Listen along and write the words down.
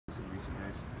recent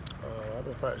days? I've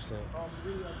been practicing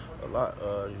a lot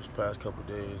these past couple of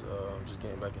days, just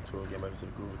getting back into it, getting back into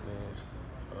the groove of things.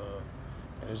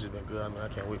 And it's just been good. I mean, I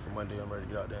can't wait for Monday. I'm ready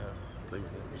to get out there and play with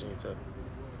Virginia Tech.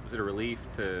 Was it a relief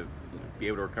to be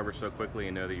able to recover so quickly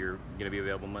and know that you're going to be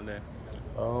available Monday?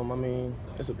 I mean,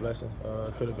 it's a blessing.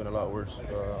 It could have been a lot worse.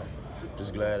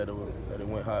 Just glad that it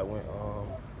went how it went.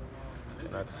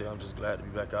 And I can say I'm just glad to be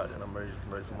back out there and I'm ready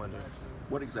for Monday.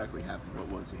 What exactly happened? What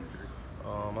was the injury?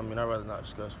 I mean, I'd rather not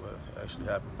discuss what actually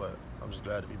happened, but I'm just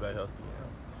glad to be back healthy.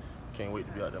 And can't wait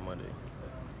to be out there Monday.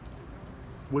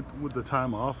 With the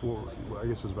time off, well, I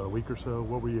guess it was about a week or so,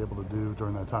 what were you able to do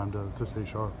during that time to stay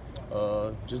sharp?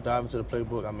 Just dive into the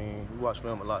playbook. I mean, we watch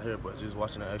film a lot here, but just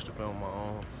watching that extra film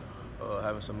on my own,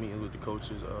 having some meetings with the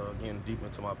coaches, getting deep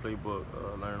into my playbook,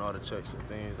 learning all the checks and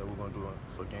things that we're going to do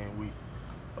for game week.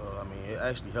 I mean, it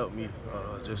actually helped me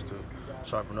just to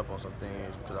sharpen up on some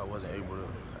things because I wasn't able to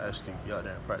actually be out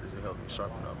there and practice. It helped me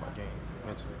sharpen up my game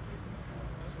mentally.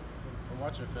 From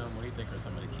watching film, what do you think are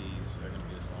some of the keys that are going to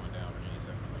be to slowing down Virginia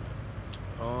Tech?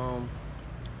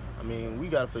 I mean, we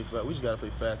gotta play fast. We just gotta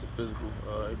play fast and physical.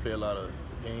 They play a lot of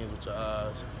games with your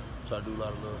eyes. Try to do a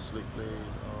lot of little slick plays.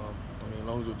 I mean, as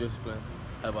long as we're disciplined,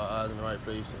 have our eyes in the right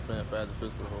place, and playing fast and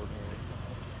physical the whole game,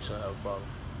 shouldn't have a problem.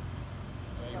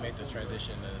 You made the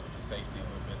transition to safety a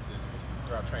little bit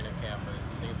throughout training camp, but do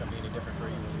you think it's going to be any different for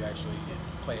you when you actually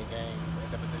play a game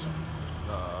at that position?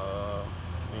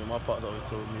 I mean, my partner always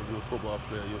told me, if you're a football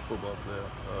player, you're a football player.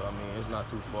 I mean, it's not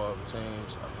too far of a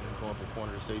change. I mean, going from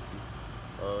corner to safety,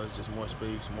 it's just more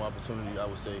space, more opportunity, I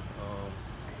would say.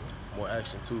 More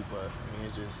action too, but I mean,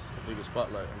 it's just a bigger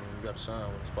spotlight. I mean, you got to shine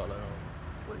with the spotlight on.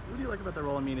 What do you like about that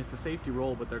role? I mean, it's a safety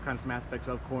role, but there are kind of some aspects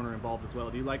of corner involved as well.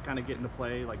 Do you like kind of getting to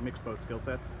play, like mix both skill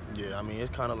sets? Yeah, I mean, it's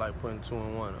kind of like putting two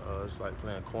in one. It's like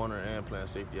playing corner and playing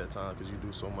safety at times because you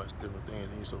do so much different things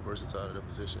and you're so versatile at the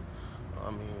position.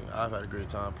 I mean, I've had a great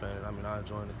time playing it. I mean, I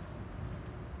enjoyed it.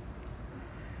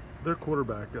 Their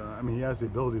quarterback, I mean, he has the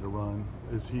ability to run.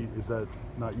 Is that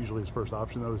not usually his first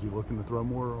option, though? Is he looking to throw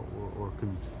more, or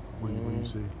what do you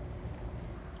see?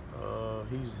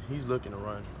 He's looking to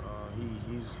run.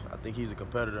 I think he's a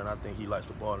competitor, and I think he likes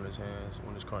the ball in his hands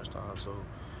when it's crunch time. So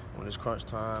when it's crunch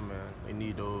time and they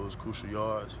need those crucial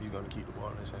yards, he's going to keep the ball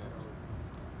in his hands.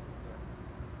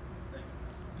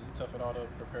 Is it tough at all to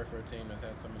prepare for a team that's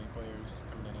had so many players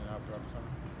coming in and out throughout the summer?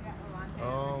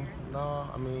 No,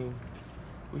 I mean,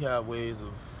 we have ways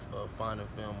of finding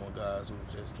film on guys who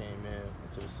just came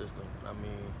into the system. I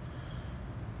mean,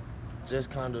 just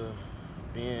kind of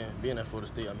being at Florida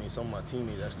State, I mean, some of my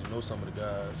teammates actually know some of the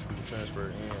guys who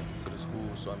transferred in to the school.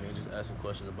 So, I mean, just asking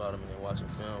questions about them and then watching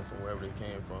film from wherever they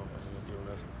came from and then giving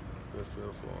us a good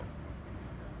feel for them.